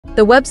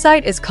The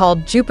website is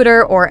called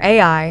Jupitrr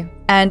AI,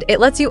 and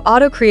it lets you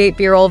auto-create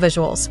B-roll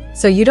visuals,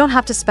 so you don't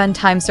have to spend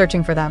time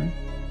searching for them.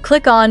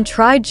 Click on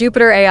Try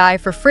Jupitrr AI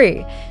for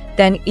free,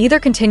 then either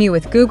continue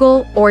with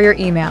Google or your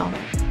email.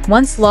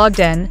 Once logged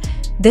in,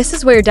 this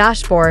is what your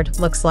dashboard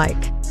looks like.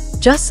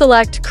 Just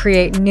select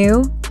Create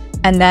New,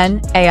 and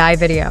then AI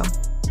Video.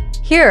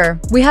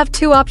 Here, we have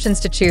two options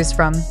to choose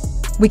from.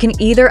 We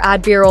can either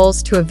add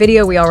B-rolls to a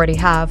video we already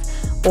have,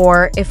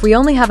 or if we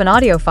only have an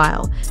audio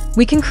file,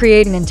 we can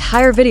create an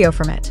entire video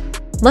from it.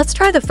 Let's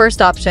try the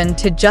first option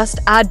to just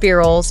add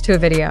B-rolls to a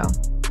video.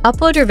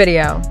 Upload your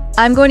video.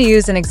 I'm going to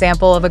use an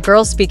example of a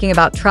girl speaking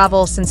about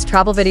travel since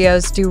travel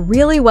videos do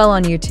really well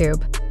on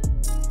YouTube.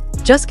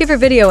 Just give your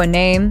video a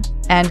name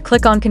and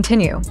click on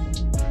Continue.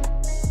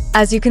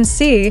 As you can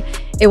see,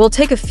 it will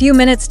take a few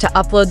minutes to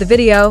upload the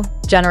video,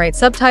 generate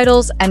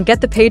subtitles, and get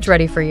the page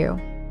ready for you.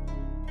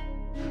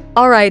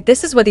 Alright,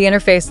 this is what the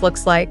interface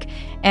looks like,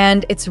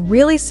 and it's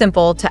really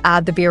simple to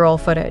add the B-roll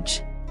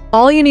footage.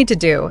 All you need to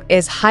do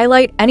is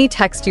highlight any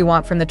text you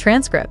want from the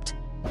transcript.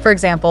 For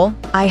example,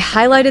 I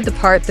highlighted the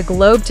part "the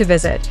globe to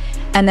visit"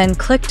 and then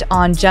clicked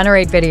on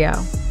Generate Video.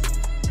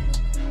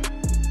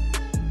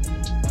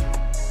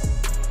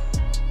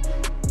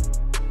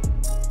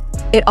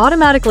 It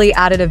automatically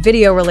added a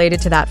video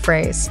related to that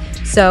phrase,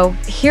 so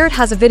here it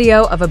has a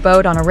video of a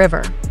boat on a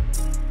river.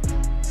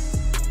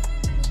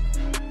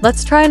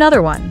 Let's try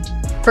another one.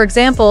 For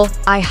example,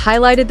 I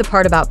highlighted the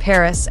part about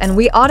Paris and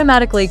we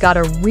automatically got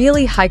a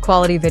really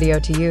high-quality video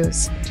to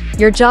use.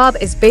 Your job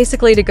is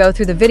basically to go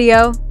through the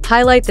video,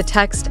 highlight the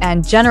text,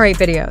 and generate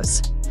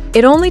videos.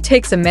 It only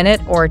takes a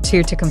minute or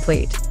two to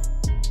complete.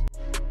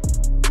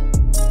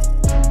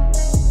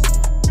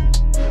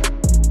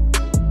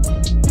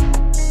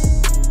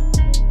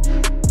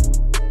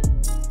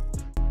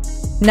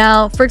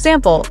 Now, for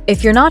example,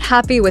 if you're not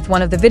happy with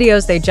one of the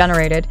videos they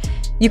generated,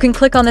 you can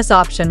click on this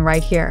option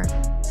right here.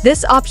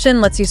 This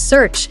option lets you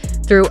search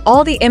through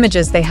all the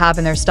images they have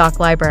in their stock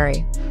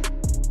library.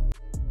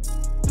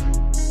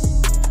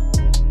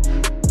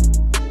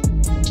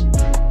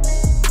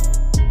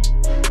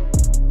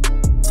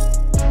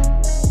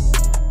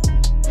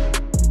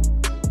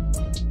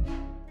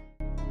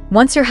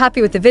 Once you're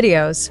happy with the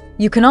videos,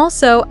 you can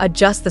also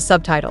adjust the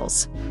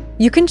subtitles.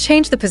 You can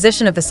change the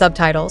position of the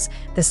subtitles,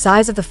 the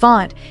size of the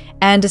font,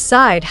 and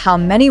decide how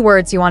many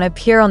words you want to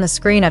appear on the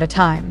screen at a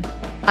time.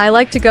 I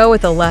like to go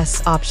with the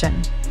less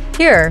option.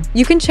 Here,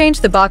 you can change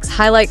the box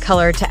highlight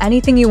color to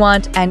anything you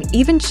want and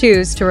even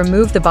choose to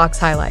remove the box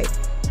highlight.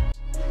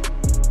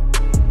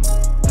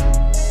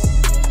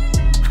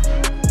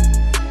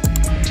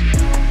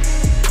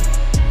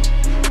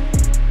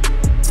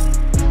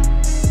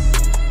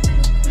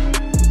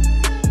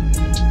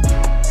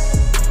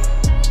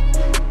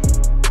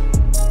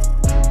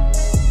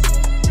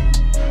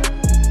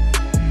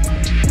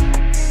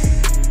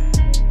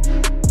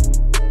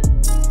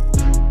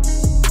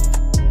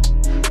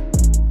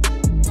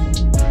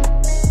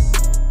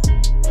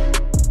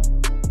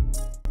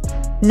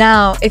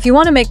 Now, if you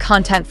want to make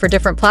content for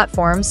different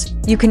platforms,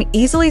 you can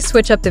easily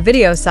switch up the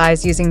video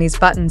size using these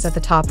buttons at the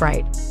top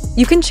right.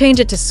 You can change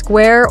it to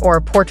square or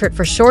portrait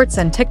for shorts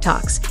and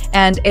TikToks,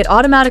 and it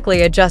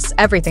automatically adjusts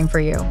everything for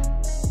you.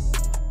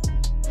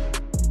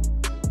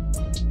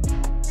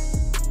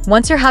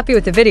 Once you're happy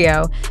with the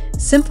video,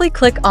 simply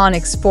click on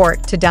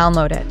Export to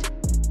download it.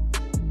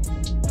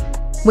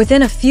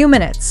 Within a few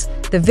minutes,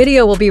 the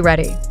video will be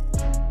ready.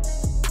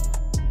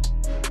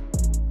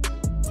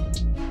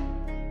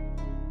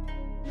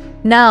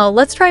 Now,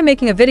 let's try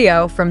making a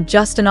video from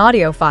just an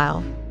audio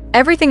file.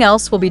 Everything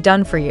else will be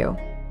done for you.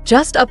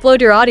 Just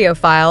upload your audio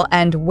file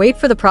and wait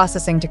for the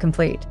processing to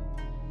complete.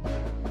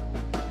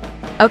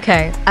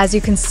 Okay, as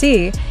you can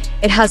see,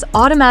 it has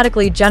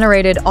automatically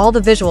generated all the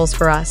visuals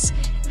for us,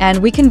 and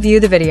we can view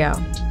the video.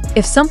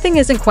 If something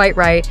isn't quite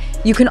right,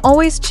 you can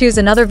always choose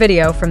another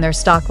video from their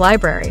stock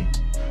library.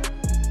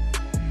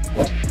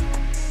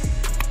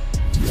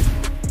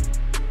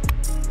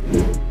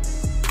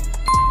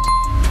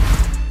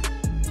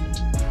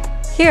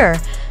 Here,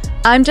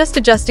 I'm just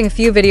adjusting a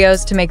few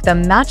videos to make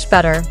them match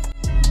better.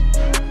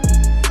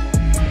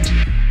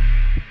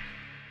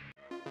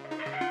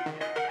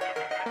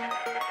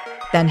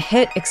 Then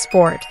hit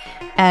Export,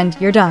 and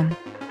you're done.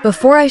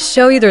 Before I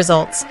show you the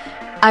results,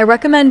 I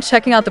recommend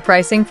checking out the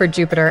pricing for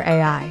Jupitrr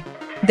AI.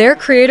 Their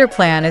creator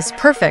plan is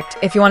perfect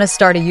if you want to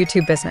start a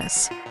YouTube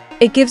business.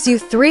 It gives you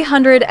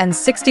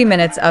 360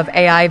 minutes of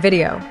AI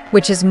video,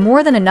 which is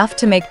more than enough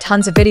to make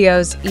tons of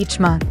videos each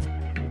month.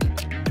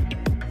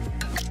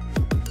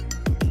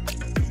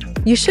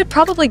 You should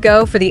probably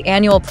go for the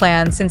annual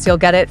plan since you'll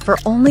get it for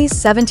only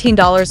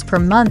 $17 per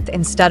month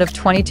instead of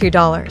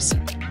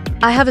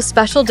 $22. I have a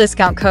special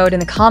discount code in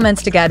the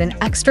comments to get an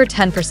extra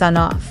 10%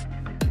 off.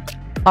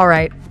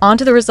 Alright, on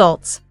to the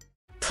results.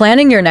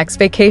 Planning your next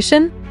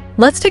vacation?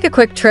 Let's take a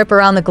quick trip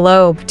around the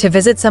globe to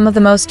visit some of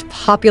the most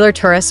popular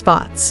tourist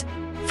spots.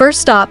 First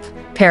stop,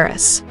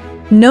 Paris.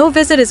 No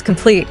visit is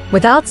complete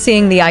without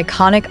seeing the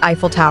iconic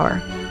Eiffel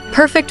Tower.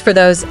 Perfect for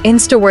those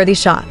Insta-worthy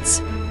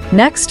shots.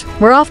 Next,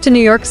 we're off to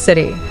New York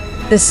City.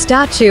 The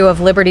Statue of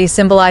Liberty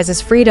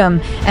symbolizes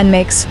freedom and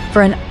makes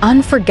for an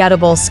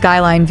unforgettable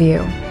skyline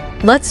view.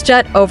 Let's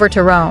jet over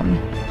to Rome.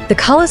 The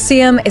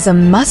Colosseum is a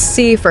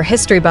must-see for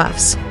history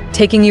buffs,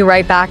 taking you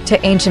right back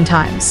to ancient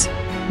times.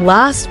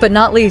 Last but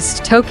not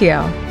least,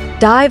 Tokyo.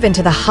 Dive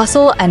into the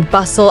hustle and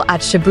bustle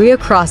at Shibuya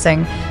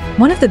Crossing,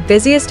 one of the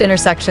busiest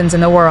intersections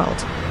in the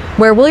world.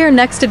 Where will your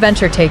next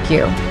adventure take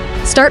you?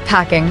 Start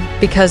packing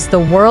because the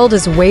world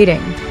is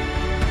waiting.